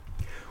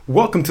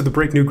Welcome to the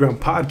Break New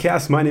Ground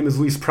podcast. My name is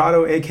Luis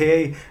Prado,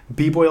 aka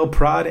B-Boy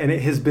Prod, and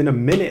it has been a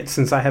minute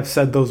since I have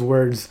said those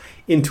words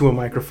into a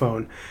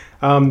microphone.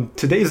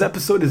 Today's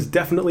episode is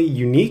definitely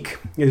unique,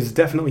 it is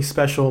definitely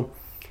special,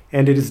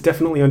 and it is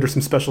definitely under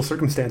some special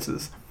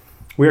circumstances.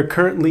 We are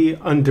currently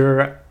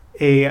under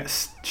a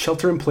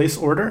shelter-in-place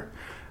order,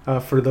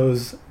 for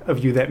those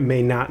of you that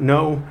may not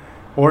know,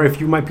 or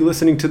if you might be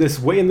listening to this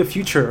way in the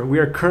future. We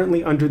are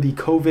currently under the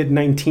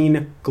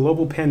COVID-19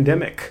 global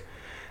pandemic.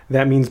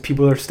 That means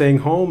people are staying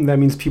home. That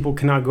means people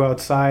cannot go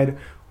outside,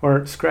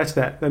 or scratch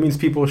that. That means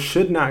people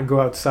should not go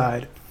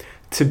outside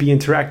to be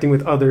interacting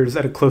with others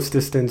at a close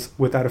distance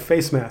without a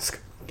face mask.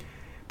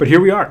 But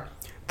here we are.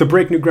 The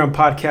Break New Ground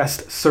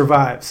podcast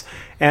survives.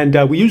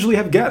 And we usually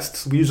have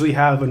guests. We usually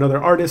have another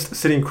artist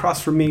sitting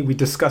across from me. We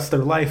discuss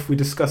their life. We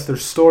discuss their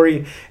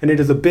story. And it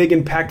is a big,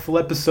 impactful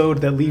episode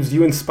that leaves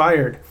you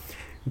inspired.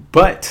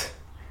 But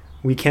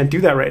we can't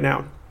do that right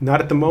now. Not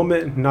at the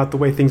moment, not the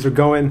way things are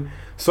going.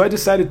 So I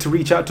decided to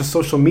reach out to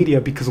social media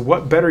because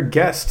what better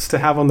guests to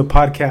have on the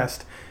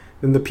podcast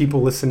than the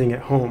people listening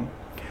at home?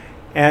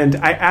 And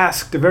I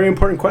asked a very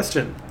important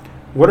question.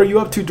 What are you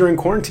up to during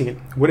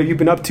quarantine? What have you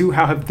been up to?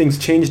 How have things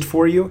changed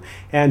for you?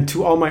 And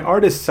to all my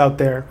artists out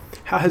there,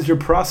 how has your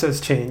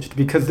process changed?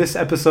 Because this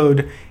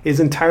episode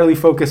is entirely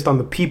focused on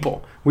the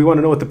people. We want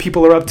to know what the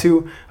people are up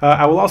to.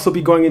 I will also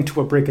be going into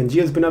what Break NG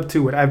has been up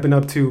to, what I've been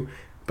up to,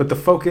 but the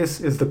focus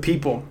is the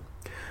people.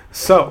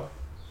 So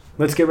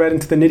let's get right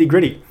into the nitty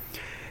gritty.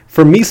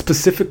 For me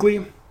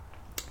specifically,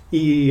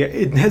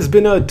 it has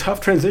been a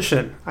tough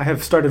transition. I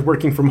have started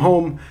working from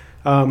home.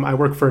 I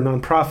work for a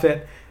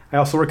nonprofit. I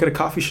also work at a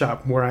coffee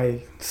shop where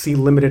I see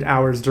limited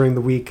hours during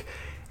the week.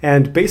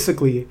 And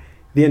basically,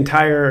 the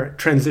entire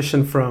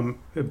transition from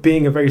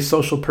being a very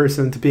social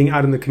person to being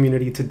out in the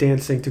community to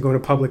dancing to going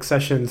to public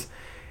sessions,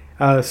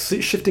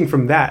 shifting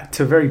from that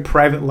to very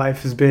private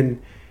life has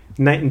been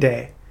night and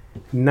day.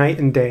 Night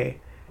and day.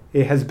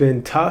 It has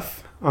been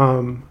tough.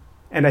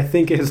 And I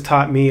think it has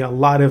taught me a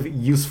lot of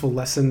useful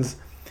lessons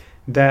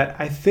that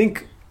I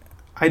think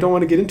I don't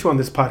want to get into on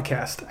this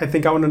podcast. I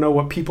think I want to know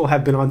what people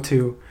have been up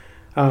to,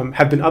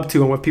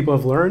 and what people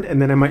have learned,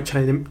 and then I might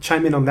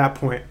chime in on that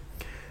point.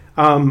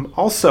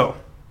 Also,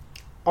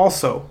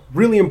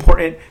 really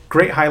important,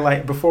 great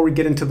highlight before we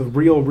get into the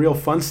real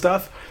fun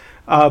stuff.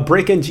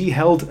 Break NG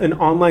held an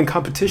online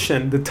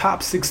competition, the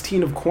Top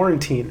 16 of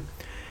Quarantine.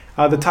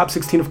 The Top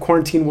 16 of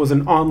Quarantine was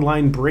an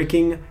online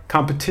breaking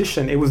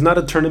competition. It was not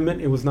a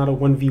tournament. It was not a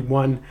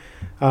 1v1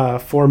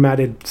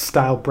 formatted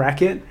style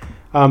bracket.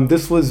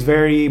 This was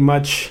very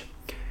much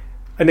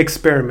an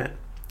experiment.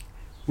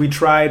 We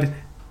tried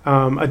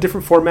a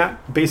different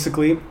format.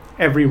 Basically,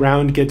 every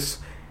round gets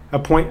a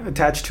point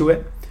attached to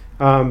it.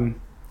 And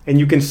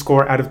you can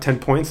score out of 10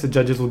 points. The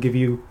judges will give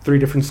you 3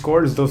 different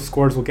scores. Those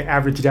scores will get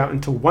averaged out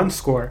into one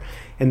score.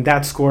 And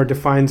that score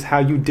defines how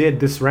you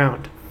did this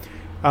round.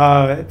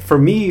 For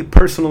me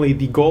personally,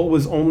 the goal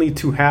was only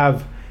to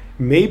have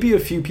maybe a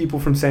few people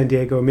from San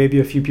Diego, maybe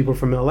a few people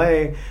from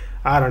LA.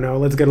 I don't know.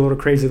 Let's get a little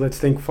crazy. Let's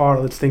think far.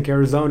 Let's think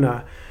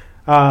Arizona.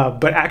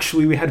 But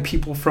actually, we had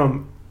people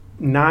from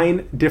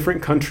 9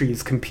 different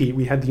countries compete.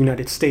 We had the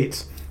United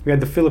States. We had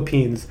the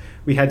Philippines.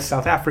 We had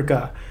South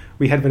Africa.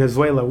 We had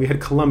Venezuela. We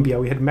had Colombia.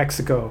 We had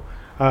Mexico.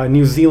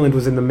 New Zealand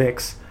was in the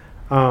mix.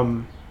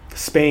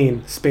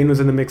 Spain was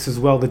in the mix as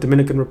well. The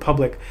Dominican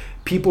Republic.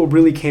 People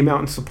really came out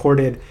and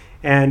supported.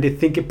 And I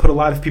think it put a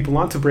lot of people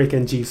onto Break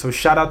NG. So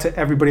shout out to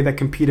everybody that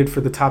competed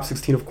for the Top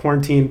 16 of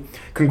Quarantine.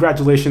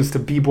 Congratulations to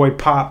B-Boy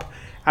Pop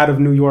out of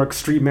New York,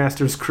 Street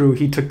Masters crew.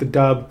 He took the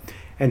dub.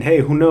 And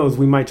hey, who knows?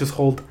 We might just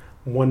hold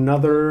one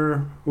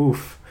other.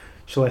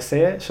 Shall I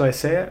say it?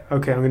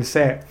 Okay, I'm going to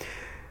say it.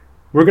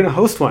 We're going to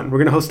host one. We're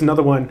going to host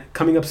another one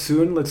coming up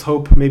soon. Let's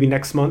hope maybe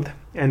next month.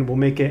 And we'll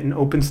make it an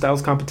open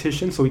styles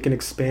competition so we can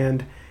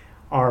expand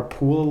our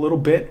pool a little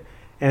bit.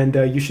 And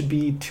you should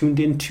be tuned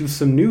into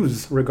some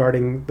news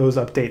regarding those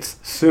updates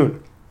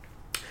soon.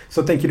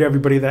 So thank you to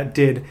everybody that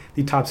did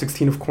the Top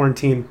 16 of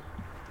Quarantine.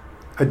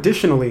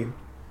 Additionally,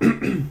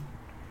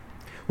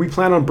 we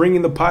plan on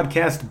bringing the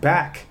podcast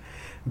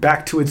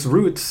back to its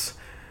roots.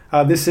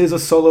 This is a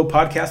solo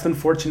podcast,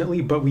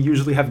 unfortunately, but we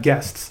usually have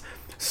guests.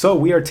 So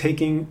we are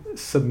taking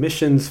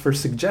submissions for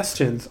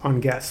suggestions on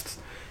guests.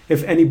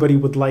 If anybody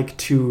would like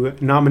to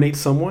nominate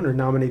someone or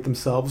nominate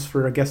themselves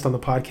for a guest on the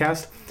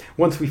podcast,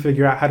 once we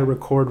figure out how to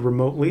record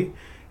remotely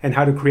and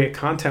how to create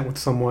content with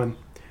someone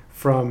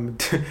from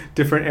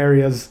different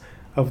areas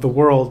of the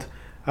world,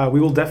 we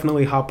will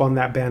definitely hop on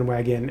that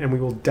bandwagon and we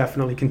will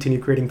definitely continue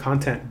creating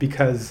content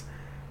because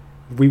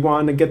we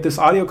want to get this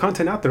audio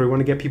content out there. We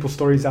want to get people's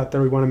stories out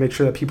there. We want to make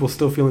sure that people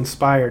still feel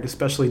inspired,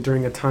 especially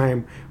during a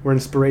time where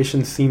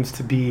inspiration seems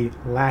to be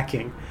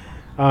lacking.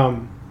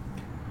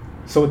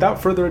 So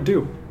without further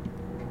ado,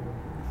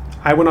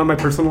 I went on my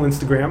personal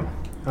Instagram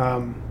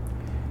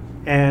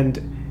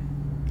and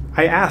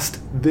I asked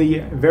the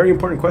very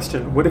important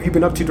question, what have you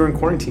been up to during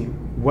quarantine?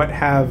 What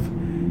have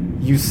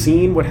you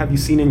seen? What have you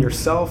seen in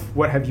yourself?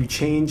 What have you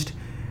changed?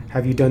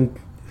 Have you done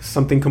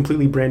something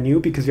completely brand new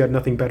because you had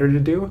nothing better to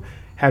do?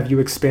 Have you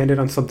expanded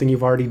on something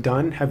you've already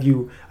done? Have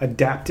you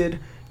adapted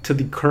to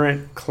the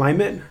current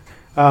climate?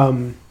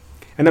 And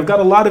I've got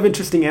a lot of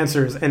interesting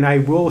answers, and I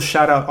will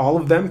shout out all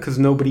of them because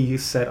nobody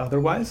said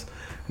otherwise.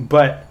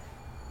 But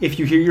if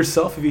you hear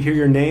yourself, if you hear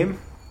your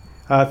name,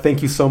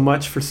 thank you so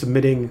much for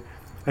submitting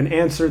an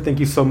answer. Thank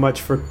you so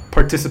much for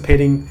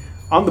participating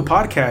on the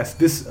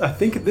podcast. I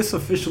think this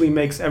officially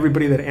makes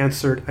everybody that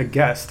answered a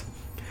guest.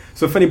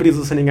 So if anybody's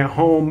listening at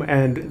home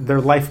and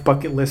their life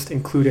bucket list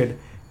included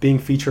being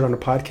featured on a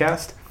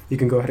podcast, you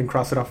can go ahead and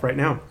cross it off right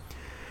now.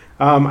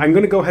 I'm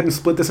going to go ahead and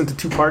split this into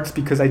two parts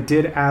because I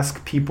did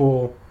ask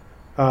people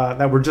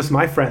that were just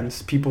my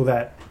friends, people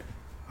that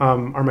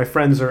are my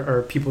friends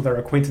or people that are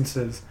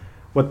acquaintances,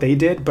 what they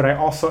did. But I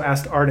also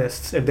asked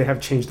artists if they have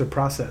changed their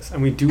process.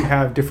 And we do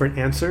have different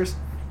answers.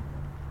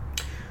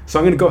 So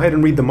I'm going to go ahead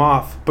and read them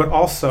off, but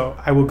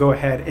also I will go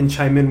ahead and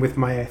chime in with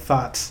my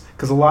thoughts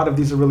because a lot of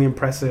these are really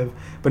impressive.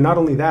 But not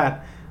only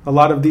that, a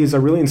lot of these are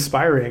really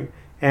inspiring.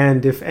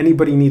 And if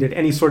anybody needed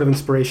any sort of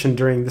inspiration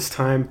during this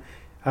time,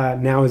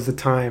 now is the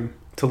time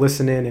to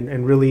listen in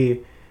and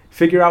really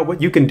figure out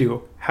what you can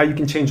do, how you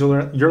can change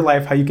your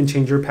life, how you can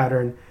change your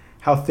pattern,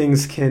 how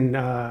things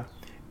can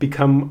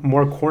become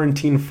more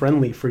quarantine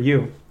friendly for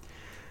you.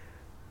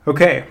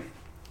 Okay,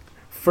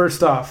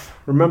 first off,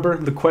 remember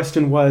the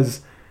question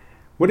was,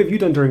 what have you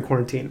done during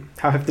quarantine?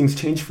 How have things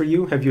changed for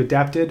you? Have you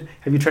adapted?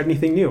 Have you tried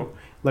anything new?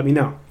 Let me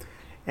know.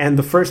 And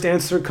the first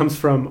answer comes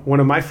from one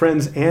of my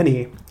friends,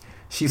 Annie.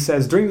 She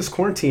says, during this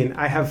quarantine,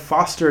 I have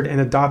fostered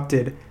and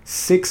adopted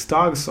 6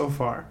 dogs so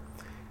far.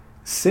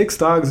 6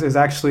 dogs is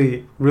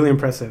actually really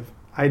impressive.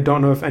 I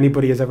don't know if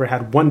anybody has ever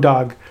had 1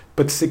 dog,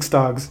 but 6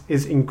 dogs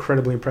is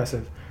incredibly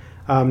impressive.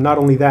 Not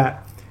only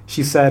that,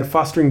 she said,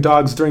 fostering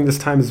dogs during this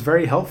time is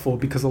very helpful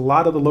because a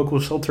lot of the local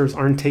shelters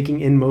aren't taking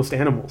in most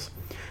animals.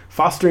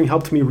 Fostering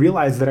helped me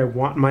realize that I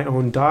want my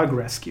own dog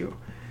rescue.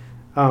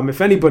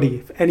 If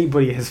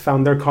anybody has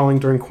found their calling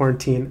during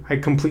quarantine, I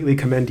completely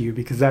commend you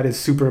because that is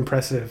super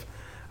impressive.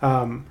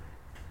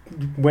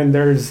 When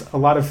there's a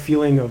lot of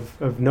feeling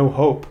of no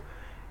hope,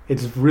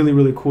 it's really,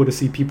 really cool to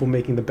see people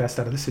making the best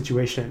out of the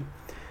situation.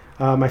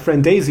 My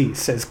friend Daisy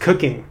says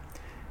cooking.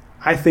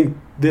 I think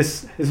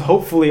this is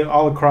hopefully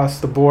all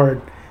across the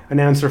board an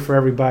answer for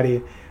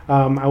everybody.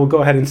 I will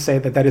go ahead and say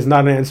that is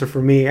not an answer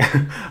for me.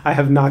 I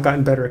have not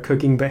gotten better at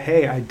cooking, but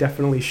hey, I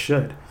definitely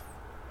should.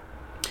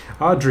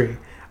 Audrey,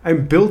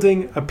 I'm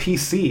building a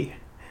PC.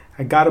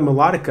 I got a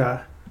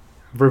melodica,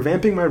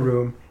 revamping my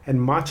room, and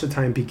matcha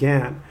time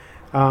began.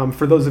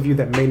 For those of you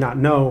that may not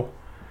know,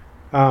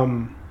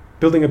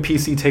 building a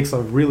PC takes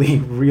a really,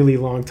 really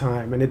long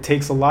time, and it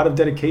takes a lot of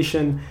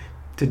dedication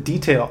to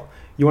detail.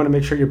 You want to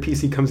make sure your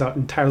PC comes out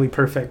entirely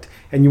perfect,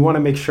 and you want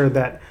to make sure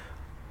that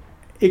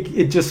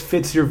it just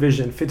fits your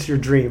vision, fits your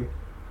dream.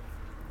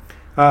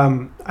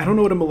 I don't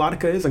know what a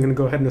melodica is. I'm going to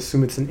go ahead and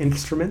assume it's an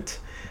instrument.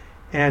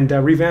 And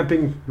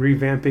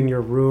revamping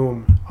your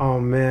room. Oh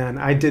man,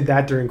 I did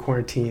that during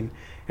quarantine,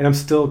 and I'm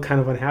still kind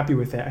of unhappy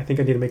with it. I think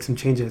I need to make some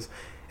changes.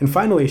 And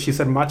finally, she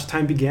said matcha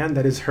time began.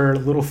 That is her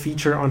little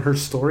feature on her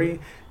story.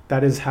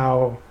 That is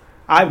how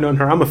I've known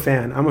her. I'm a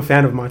fan of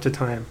matcha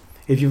time.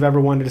 If you've ever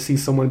wanted to see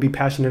someone be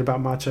passionate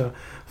about matcha,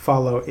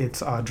 follow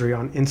It's Audrey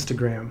on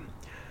Instagram.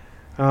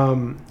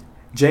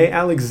 Jay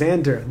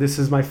Alexander, this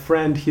is my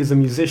friend. He is a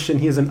musician.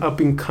 He is an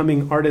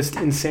up-and-coming artist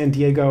in San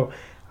Diego.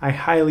 I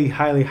highly,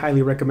 highly,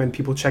 highly recommend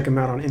people check him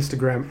out on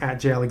Instagram at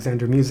Jay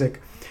Alexander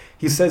Music.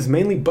 He says,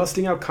 mainly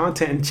busting out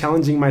content and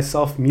challenging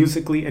myself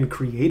musically and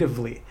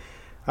creatively.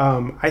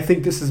 I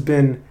think this has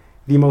been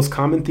the most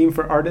common theme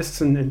for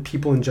artists and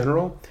people in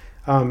general.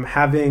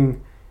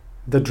 Having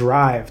the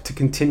drive to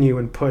continue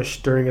and push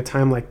during a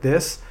time like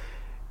this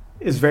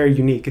is very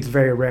unique. It's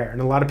very rare, and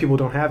a lot of people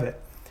don't have it.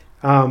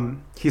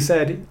 He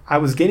said, I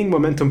was gaining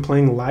momentum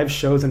playing live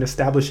shows and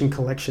establishing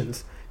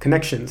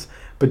connections,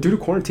 but due to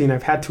quarantine,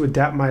 I've had to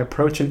adapt my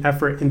approach and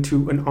effort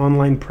into an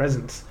online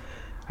presence.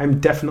 I'm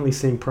definitely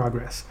seeing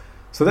progress.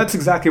 So that's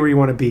exactly where you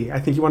want to be. I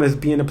think you want to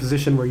be in a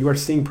position where you are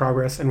seeing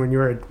progress and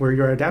where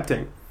you're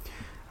adapting.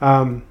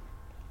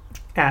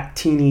 At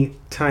Teeny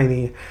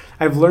Tiny,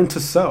 I've learned to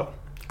sew,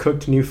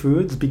 cooked new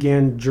foods,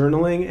 began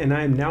journaling, and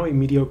I am now a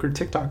mediocre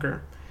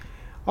TikToker.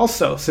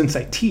 Also, since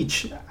I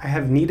teach, I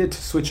have needed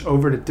to switch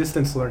over to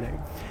distance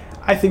learning.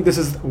 I think this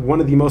is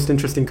one of the most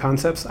interesting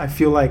concepts. I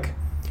feel like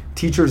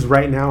teachers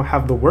right now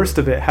have the worst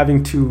of it,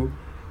 having to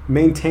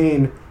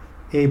maintain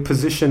a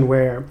position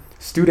where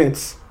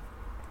students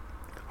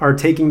are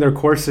taking their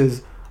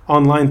courses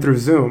online through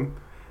Zoom.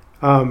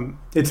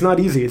 It's not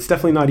easy. It's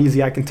definitely not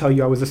easy. I can tell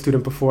you, I was a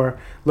student before.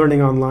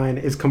 Learning online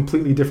is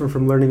completely different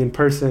from learning in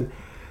person.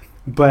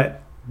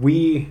 But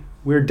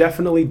we're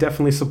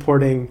definitely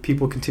supporting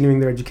people continuing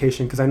their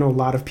education because I know a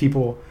lot of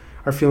people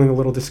are feeling a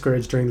little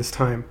discouraged during this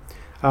time.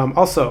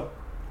 Also,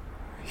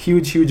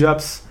 huge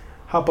ups.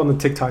 Hop on the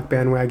TikTok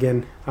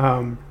bandwagon.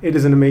 It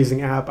is an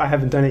amazing app. I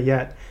haven't done it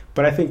yet,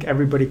 but I think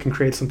everybody can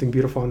create something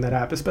beautiful on that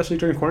app, especially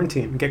during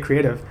quarantine. Get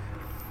creative.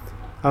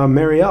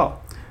 Marielle,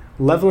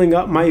 leveling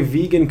up my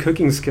vegan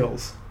cooking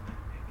skills.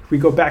 If we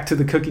go back to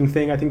the cooking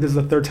thing, I think this is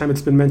the third time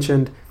it's been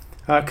mentioned.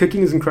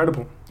 Cooking is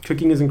incredible.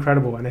 Cooking is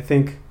incredible, and I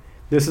think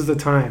this is the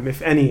time,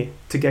 if any,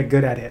 to get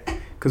good at it.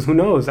 Because who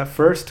knows? At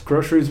first,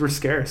 groceries were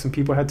scarce, and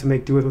people had to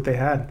make do with what they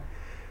had.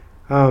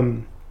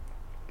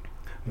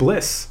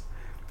 Bliss.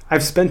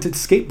 I've spent it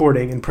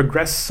skateboarding and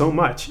progressed so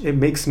much. It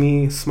makes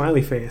me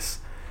smiley face.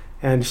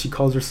 And she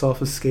calls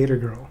herself a skater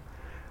girl.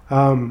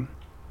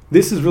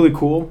 This is really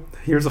cool.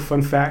 Here's a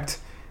fun fact.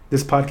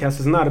 This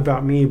podcast is not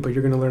about me, but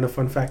you're going to learn a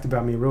fun fact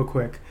about me real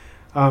quick.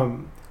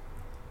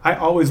 I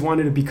always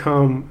wanted to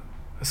become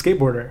a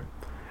skateboarder.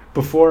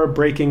 Before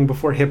breaking,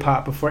 before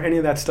hip-hop, before any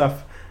of that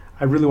stuff,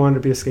 I really wanted to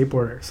be a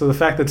skateboarder. So the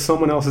fact that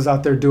someone else is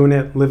out there doing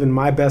it, living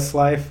my best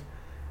life,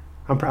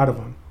 I'm proud of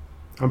them.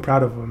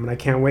 And I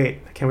can't wait.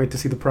 I can't wait to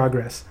see the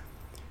progress.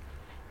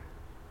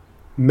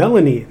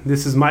 Melanie,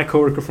 this is my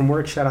coworker from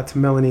work. Shout out to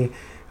Melanie.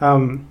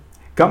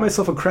 Got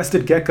myself a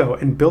crested gecko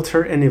and built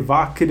her an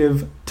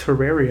evocative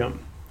terrarium.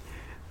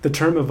 The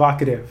term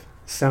evocative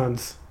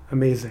sounds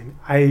amazing.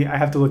 I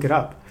have to look it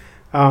up.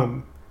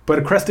 But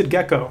a crested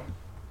gecko,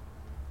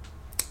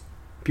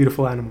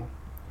 beautiful animal.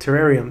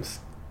 Terrariums,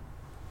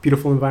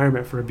 beautiful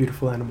environment for a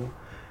beautiful animal.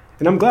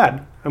 And I'm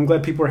glad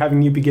people are having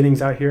new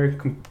beginnings out here,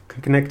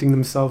 connecting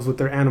themselves with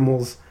their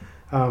animals.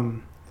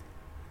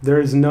 There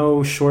is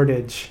no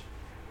shortage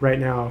right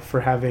now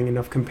for having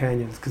enough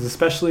companions, because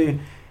especially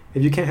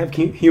if you can't have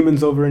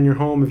humans over in your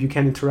home, if you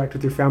can't interact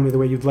with your family the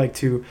way you'd like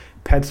to,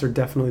 pets are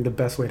definitely the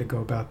best way to go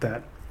about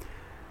that.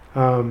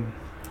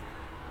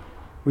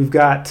 We've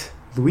got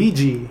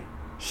Luigi.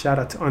 Shout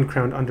out to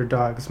Uncrowned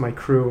Underdogs, my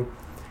crew.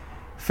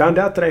 Found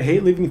out that I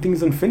hate leaving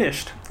things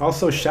unfinished.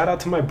 Also, shout out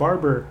to my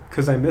barber,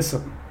 because I miss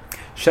him.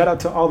 Shout out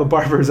to all the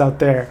barbers out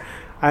there.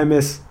 I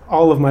miss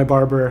all of my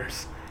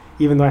barbers,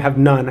 even though I have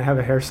none. I have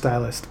a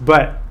hairstylist.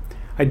 But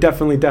I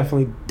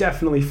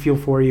definitely feel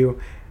for you.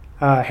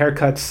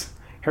 Haircuts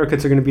are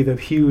going to be the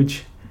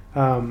huge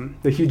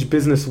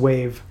business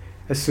wave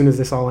as soon as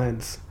this all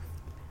ends.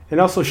 And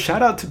also,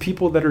 shout out to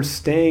people that are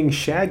staying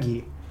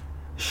shaggy.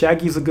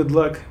 Shaggy's a good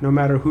look, no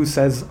matter who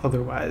says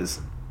otherwise.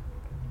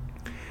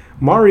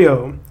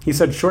 Mario, he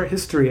said, short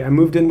history. I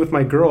moved in with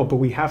my girl, but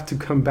we have to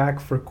come back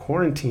for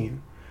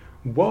quarantine.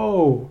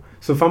 Whoa.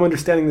 So if I'm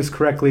understanding this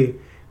correctly,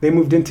 they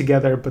moved in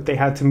together, but they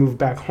had to move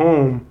back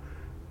home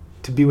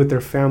to be with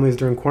their families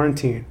during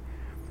quarantine,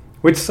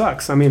 which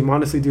sucks. I mean,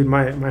 honestly, dude,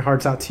 my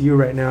heart's out to you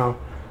right now.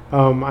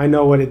 I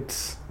know what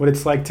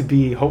it's like to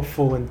be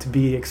hopeful and to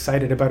be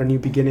excited about a new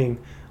beginning,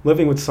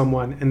 living with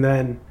someone, and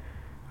then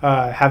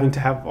having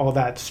to have all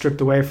that stripped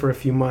away for a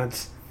few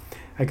months.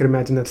 I could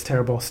imagine that's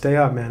terrible. Stay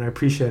up, man. I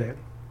appreciate it.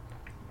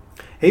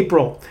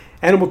 April,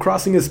 Animal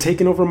Crossing has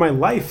taken over my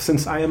life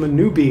since I am a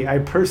newbie. I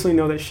personally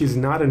know that she's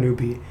not a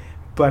newbie,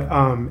 but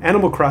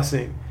Animal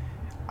Crossing,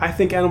 I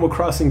think Animal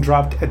Crossing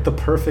dropped at the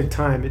perfect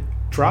time. It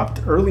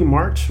dropped early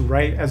March,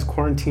 right as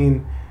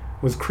quarantine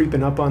was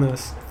creeping up on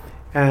us.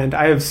 And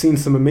I have seen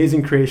some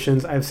amazing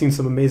creations. I have seen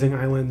some amazing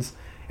islands.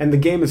 And the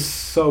game is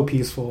so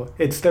peaceful.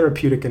 It's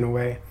therapeutic in a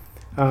way.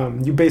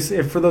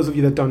 For those of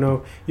you that don't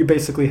know, you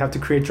basically have to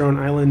create your own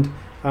island,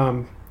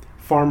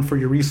 farm for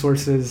your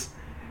resources.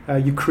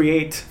 You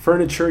create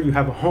furniture, you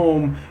have a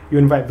home, you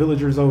invite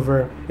villagers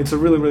over. It's a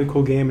really, really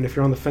cool game, and if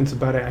you're on the fence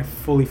about it, I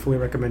fully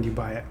recommend you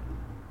buy it.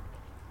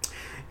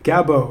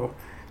 Gabo,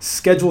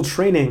 scheduled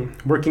training,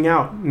 working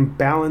out, and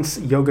balance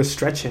yoga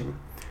stretching.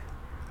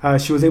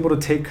 She was able to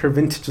take her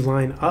vintage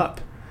line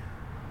up.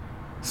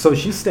 So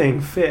she's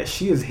staying fit.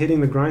 She is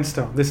hitting the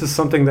grindstone. This is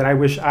something that I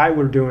wish I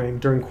were doing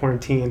during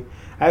quarantine.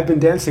 I've been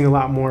dancing a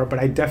lot more, but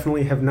I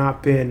definitely have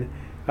not been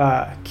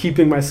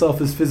keeping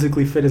myself as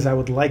physically fit as I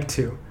would like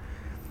to.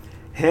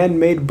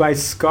 Handmade by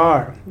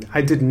Scar.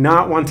 I did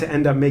not want to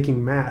end up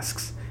making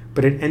masks,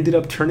 but it ended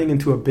up turning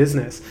into a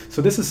business.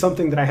 So this is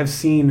something that I have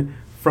seen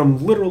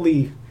from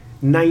literally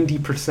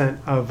 90%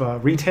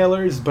 of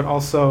retailers, but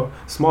also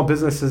small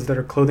businesses that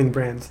are clothing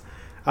brands,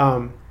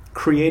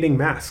 creating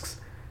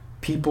masks.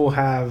 People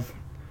have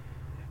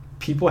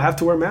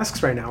to wear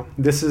masks right now.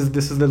 This is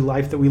the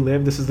life that we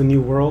live. This is the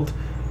new world,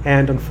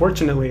 and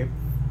unfortunately,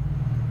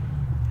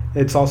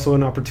 it's also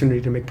an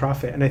opportunity to make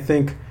profit. And I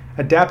think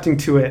adapting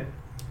to it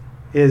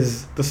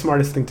is the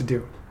smartest thing to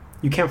do.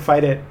 You can't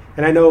fight it.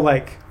 And I know,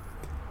 like,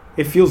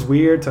 it feels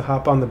weird to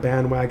hop on the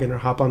bandwagon or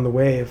hop on the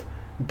wave,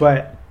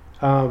 but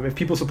if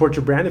people support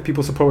your brand, if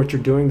people support what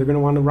you're doing, they're going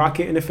to want to rock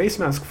it in a face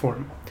mask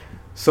form.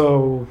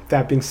 So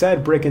that being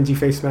said, BreakNG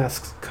face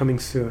masks coming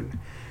soon.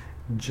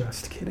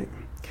 Just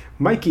kidding.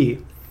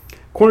 Mikey,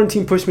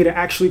 quarantine pushed me to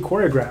actually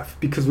choreograph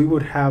because we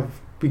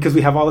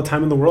have all the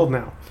time in the world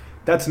now.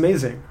 That's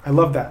amazing. I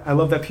love that. I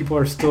love that people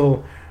are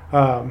still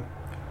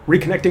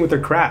reconnecting with their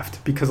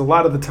craft, because a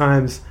lot of the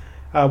times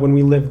when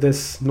we lived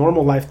this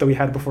normal life that we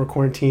had before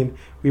quarantine,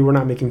 we were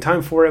not making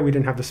time for it. We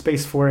didn't have the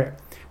space for it.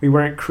 We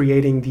weren't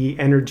creating the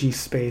energy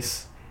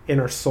space in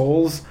our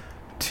souls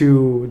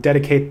to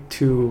dedicate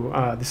to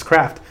this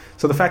craft.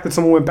 So the fact that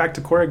someone went back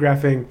to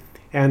choreographing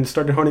and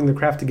started honing their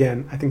craft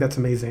again, I think that's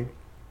amazing.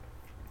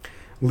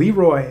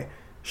 Leroy,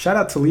 shout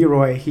out to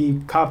Leroy.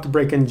 He copped a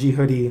BreakNG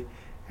hoodie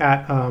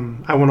at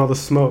I Want All the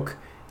Smoke,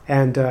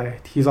 and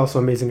he's also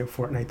amazing at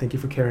Fortnite. Thank you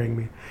for carrying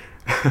me.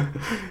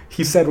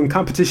 He said, when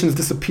competitions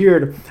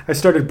disappeared, I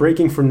started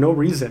breaking for no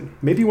reason,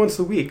 maybe once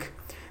a week.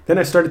 Then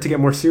I started to get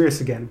more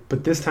serious again,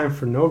 but this time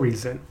for no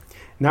reason.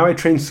 Now I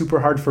train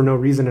super hard for no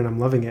reason and I'm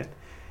loving it,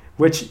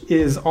 which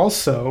is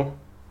also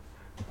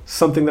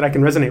something that I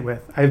can resonate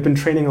with. I've been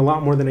training a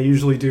lot more than I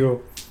usually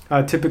do.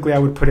 Typically I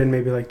would put in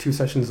maybe like 2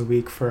 sessions a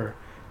week for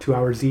 2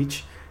 hours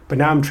each, but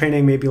now I'm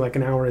training maybe like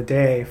an hour a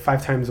day,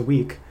 5 times a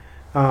week.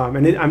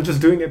 I'm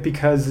just doing it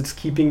because it's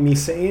keeping me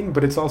sane,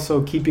 but it's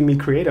also keeping me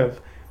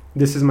creative.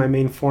 This is my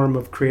main form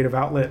of creative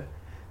outlet.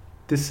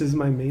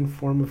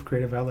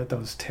 That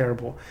was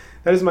terrible.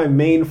 That is my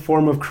main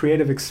form of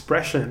creative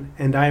expression,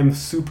 and I am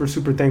super,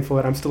 super thankful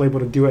that I'm still able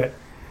to do it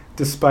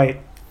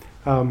despite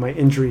my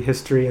injury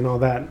history and all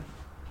that.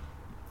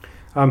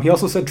 He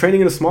also said training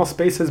in a small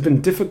space has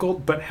been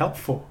difficult but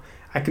helpful.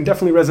 I can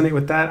definitely resonate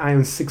with that. I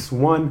am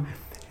 6'1",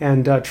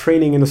 and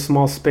training in a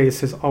small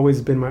space has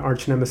always been my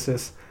arch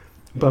nemesis.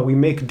 But we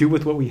make do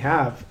with what we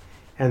have,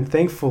 and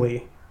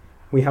thankfully,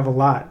 we have a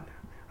lot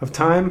of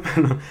time,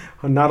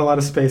 not a lot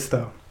of space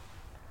though.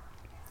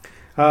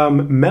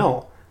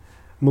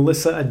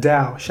 Melissa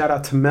Adow, shout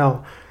out to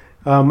Mel.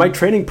 My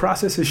training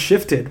process has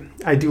shifted.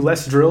 I do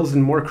less drills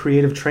and more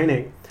creative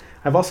training.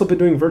 I've also been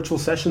doing virtual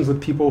sessions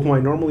with people who I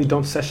normally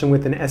don't session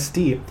with in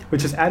SD,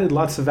 which has added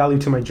lots of value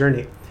to my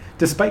journey.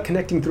 Despite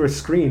connecting through a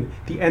screen,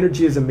 the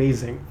energy is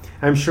amazing.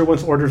 I'm sure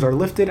once orders are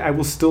lifted, I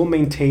will still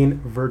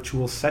maintain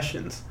virtual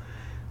sessions.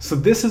 So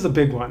this is a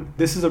big one.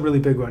 This is a really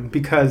big one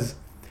because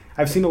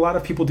I've seen a lot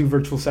of people do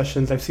virtual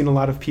sessions. I've seen a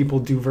lot of people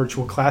do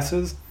virtual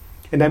classes,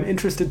 and I'm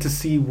interested to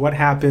see what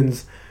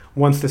happens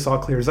once this all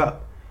clears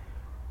up.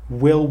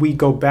 Will we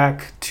go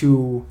back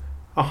to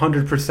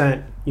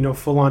 100%,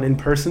 full-on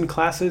in-person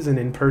classes and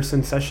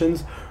in-person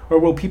sessions, or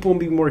will people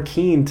be more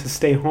keen to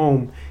stay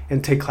home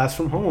and take class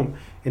from home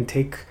and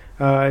take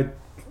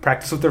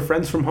practice with their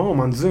friends from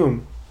home on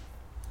Zoom?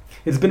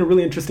 It's been a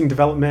really interesting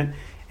development,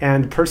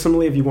 and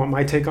personally, if you want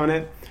my take on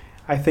it,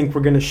 I think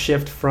we're going to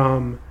shift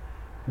from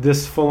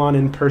this full-on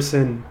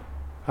in-person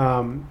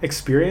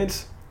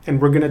experience,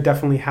 and we're going to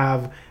definitely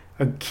have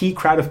a key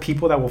crowd of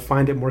people that will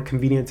find it more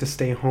convenient to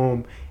stay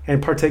home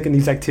and partake in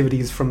these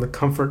activities from the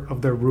comfort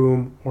of their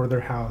room or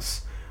their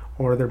house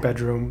or their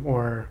bedroom,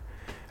 or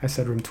I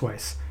said room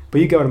twice, but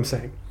you get what I'm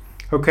saying.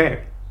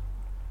 Okay,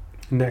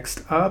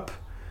 next up,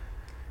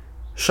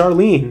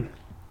 Charlene.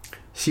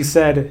 She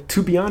said,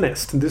 to be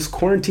honest, this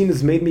quarantine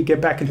has made me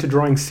get back into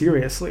drawing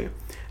seriously.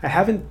 I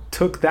haven't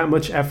took that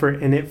much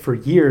effort in it for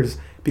years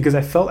because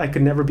I felt I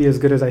could never be as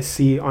good as I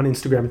see on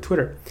Instagram and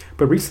Twitter.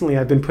 But recently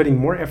I've been putting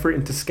more effort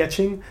into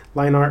sketching,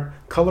 line art,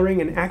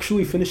 coloring, and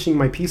actually finishing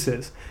my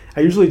pieces. I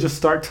usually just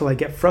start till I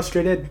get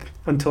frustrated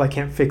until I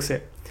can't fix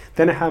it.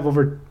 Then I have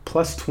over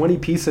plus 20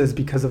 pieces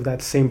because of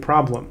that same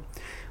problem.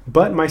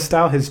 But my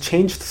style has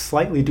changed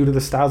slightly due to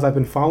the styles I've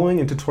been following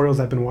and tutorials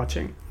I've been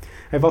watching.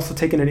 I've also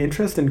taken an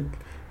interest in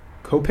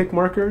Copic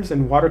markers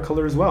and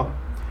watercolor as well.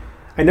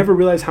 I never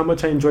realized how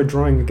much I enjoyed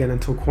drawing again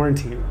until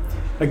quarantine.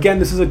 Again,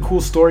 this is a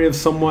cool story of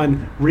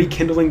someone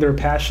rekindling their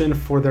passion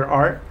for their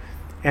art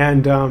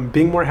and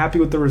being more happy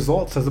with the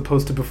results as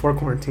opposed to before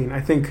quarantine.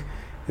 I think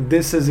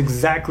this is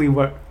exactly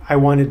what I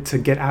wanted to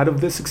get out of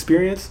this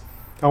experience.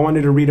 I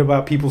wanted to read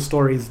about people's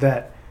stories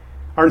that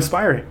are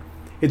inspiring.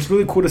 It's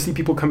really cool to see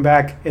people come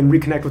back and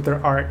reconnect with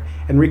their art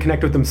and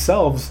reconnect with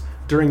themselves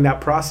during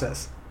that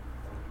process.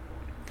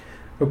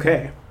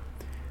 Okay.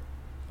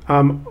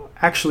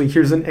 Actually,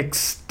 here's an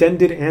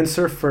extended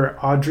answer for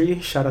Audrey.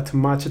 Shout out to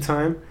Matcha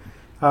Time.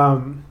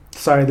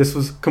 Sorry, this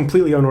was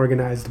completely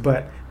unorganized,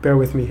 but bear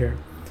with me here.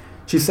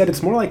 She said,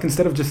 it's more like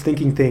instead of just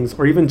thinking things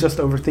or even just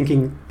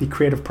overthinking the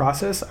creative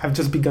process, I've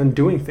just begun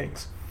doing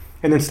things.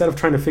 And instead of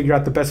trying to figure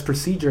out the best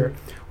procedure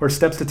or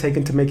steps to take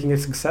into making it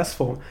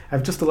successful,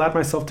 I've just allowed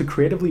myself to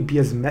creatively be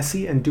as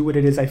messy and do what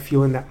it is I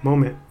feel in that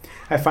moment.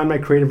 I find my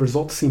creative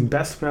results seem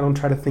best when I don't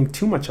try to think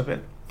too much of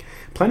it.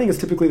 Planning is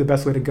typically the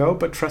best way to go,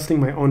 but trusting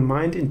my own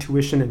mind,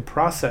 intuition, and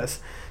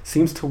process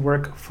seems to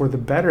work for the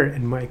better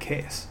in my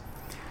case.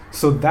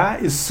 So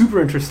that is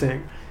super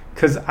interesting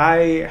because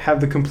I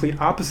have the complete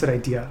opposite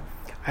idea.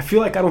 I feel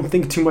like I don't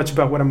think too much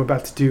about what I'm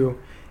about to do,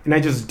 and I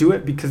just do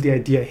it because the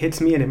idea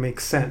hits me and it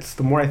makes sense.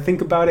 The more I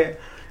think about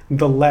it,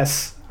 the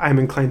less I'm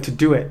inclined to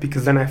do it,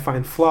 because then I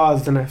find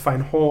flaws, then I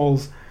find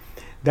holes,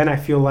 then I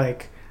feel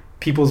like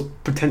people's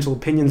potential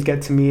opinions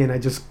get to me and I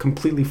just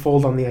completely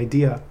fold on the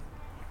idea.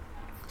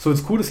 So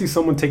it's cool to see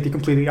someone take the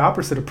completely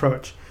opposite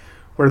approach,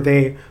 where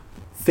they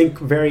think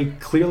very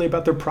clearly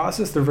about their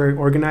process, they're very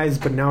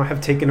organized, but now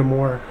have taken a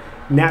more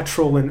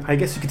natural and I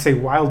guess you could say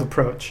wild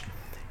approach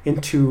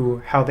into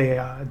how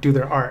they do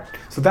their art.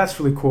 So that's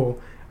really cool.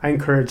 I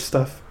encourage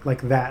stuff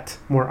like that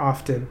more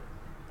often.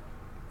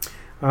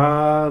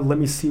 Let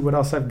me see what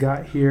else I've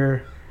got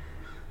here.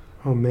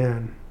 Oh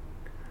man.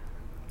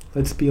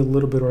 Let's be a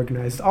little bit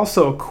organized.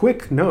 Also, a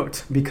quick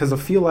note, because I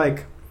feel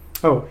like,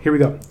 oh, here we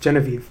go,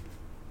 Genevieve.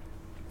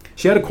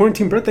 She had a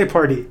quarantine birthday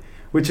party,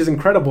 which is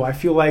incredible. I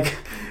feel like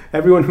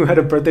everyone who had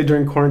a birthday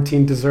during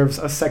quarantine deserves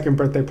a second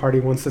birthday party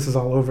once this is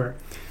all over.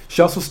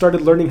 She also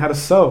started learning how to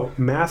sew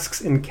masks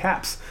and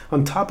caps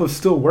on top of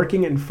still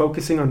working and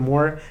focusing on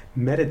more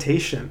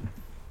meditation.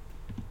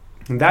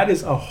 And that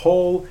is a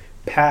whole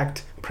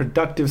packed,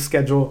 productive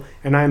schedule,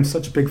 and I am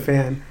such a big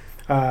fan.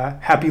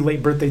 Happy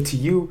late birthday to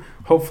you.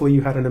 Hopefully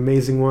you had an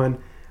amazing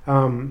one.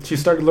 She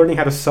started learning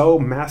how to sew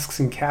masks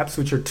and caps,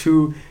 which are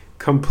two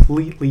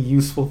completely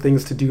useful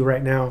things to do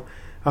right now.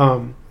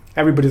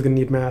 Everybody's going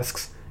to need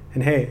masks.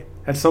 And hey,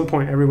 at some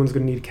point, everyone's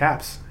going to need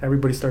caps.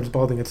 Everybody starts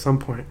balding at some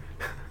point.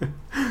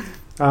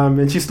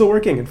 And she's still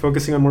working and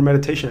focusing on more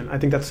meditation. I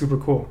think that's super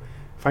cool.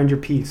 Find your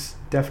peace.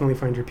 Definitely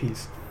find your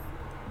peace.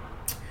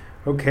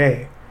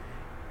 Okay.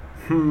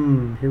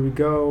 Here we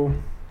go.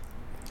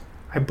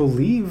 I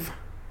believe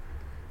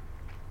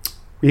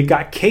we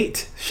got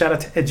Kate. Shout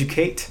out to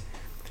Educate.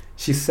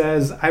 She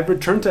says, I've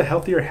returned to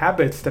healthier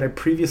habits that I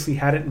previously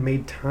hadn't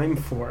made time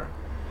for.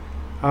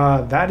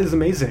 That is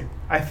amazing.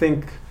 I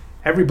think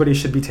everybody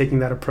should be taking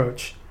that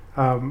approach.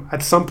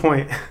 At some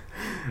point,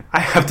 I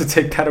have to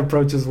take that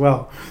approach as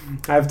well.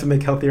 I have to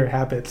make healthier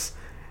habits.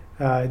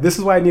 This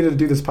is why I needed to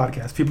do this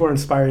podcast. People are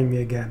inspiring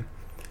me again,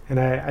 and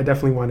I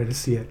definitely wanted to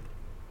see it.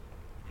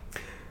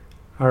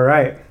 All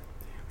right.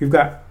 We've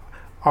got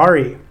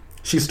Ari.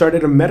 She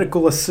started a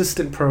medical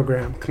assistant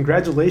program.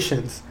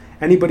 Congratulations.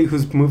 Anybody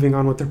who's moving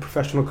on with their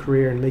professional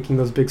career and making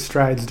those big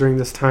strides during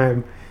this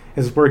time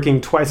is working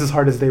twice as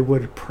hard as they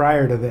would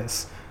prior to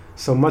this.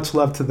 So much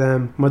love to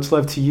them. Much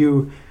love to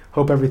you.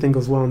 Hope everything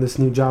goes well in this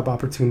new job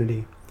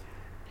opportunity.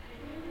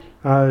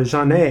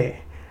 Jeanne.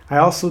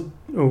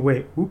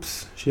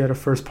 She had a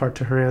first part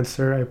to her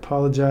answer. I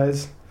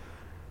apologize.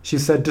 She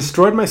said,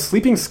 destroyed my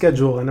sleeping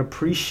schedule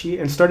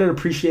and started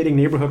appreciating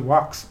neighborhood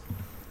walks.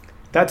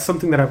 That's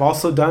something that I've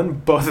also done,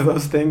 both of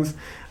those things.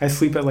 I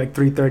sleep at like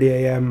 3:30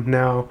 a.m.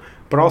 now,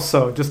 but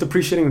also just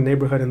appreciating the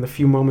neighborhood and the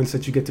few moments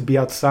that you get to be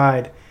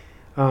outside.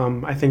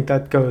 I think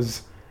that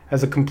goes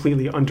as a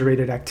completely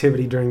underrated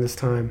activity during this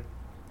time.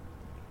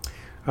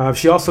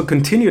 She also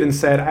continued and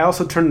said, I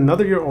also turned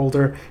another year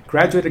older,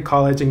 graduated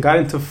college, and got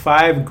into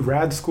 5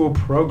 grad school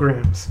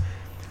programs.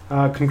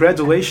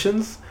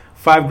 Congratulations.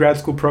 5 grad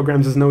school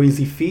programs is no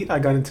easy feat. I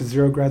got into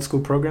 0 grad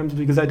school programs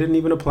because I didn't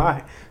even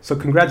apply. So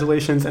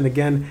congratulations, and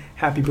again,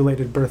 happy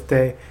belated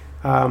birthday.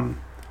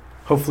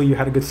 Hopefully you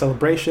had a good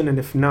celebration, and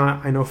if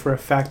not, I know for a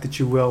fact that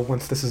you will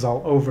once this is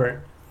all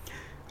over.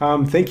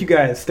 Thank you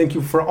guys. Thank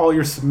you for all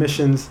your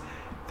submissions.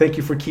 Thank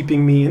you for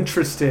keeping me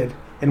interested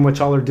in what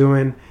y'all are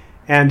doing.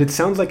 And it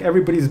sounds like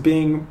everybody's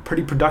being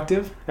pretty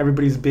productive.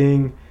 Everybody's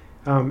being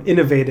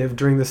innovative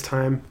during this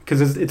time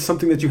because it's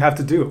something that you have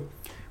to do.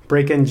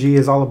 BreakNG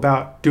is all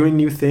about doing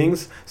new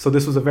things. So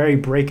this was a very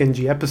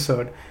BreakNG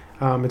episode.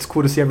 It's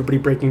cool to see everybody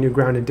breaking new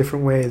ground in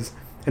different ways.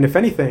 And if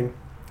anything,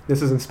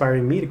 this is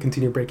inspiring me to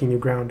continue breaking new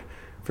ground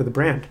for the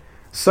brand.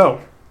 So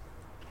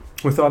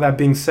with all that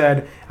being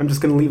said, I'm just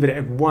going to leave it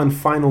at one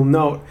final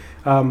note.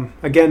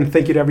 Again,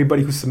 thank you to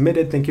everybody who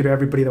submitted. Thank you to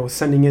everybody that was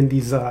sending in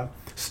these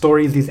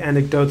stories, these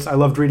anecdotes. I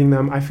loved reading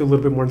them. I feel a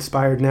little bit more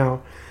inspired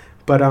now.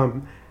 But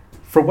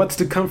for what's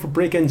to come for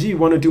BreakNG, we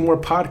want to do more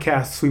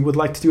podcasts. We would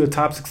like to do a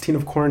Top 16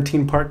 of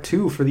Quarantine Part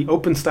 2 for the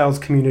Open Styles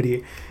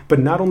community. But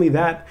not only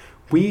that,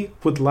 we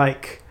would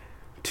like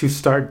to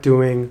start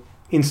doing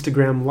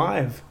Instagram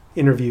Live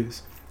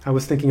interviews. I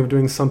was thinking of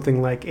doing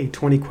something like a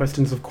 20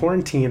 Questions of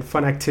Quarantine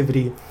fun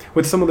activity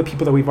with some of the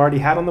people that we've already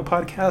had on the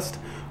podcast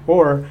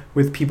or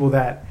with people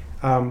that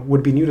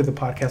would be new to the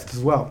podcast as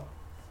well.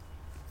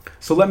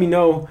 So let me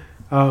know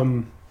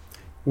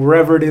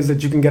wherever it is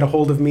that you can get a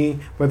hold of me,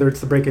 whether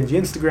it's the BreakNG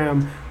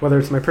Instagram, whether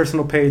it's my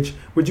personal page.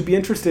 Would you be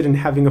interested in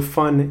having a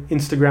fun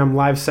Instagram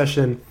live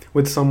session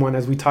with someone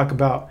as we talk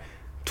about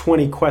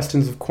 20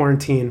 questions of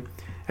quarantine?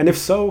 And if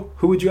so,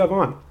 who would you have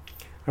on?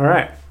 All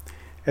right.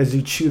 As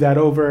you chew that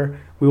over,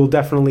 we will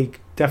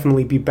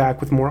definitely be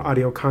back with more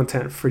audio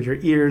content for your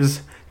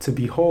ears to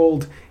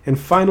behold. And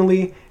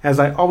finally, as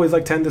I always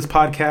like to end this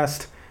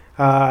podcast,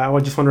 I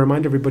just want to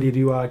remind everybody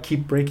to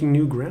keep breaking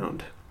new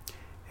ground.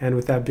 And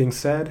with that being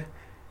said,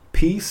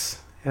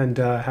 peace and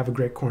have a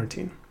great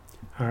quarantine.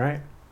 All right.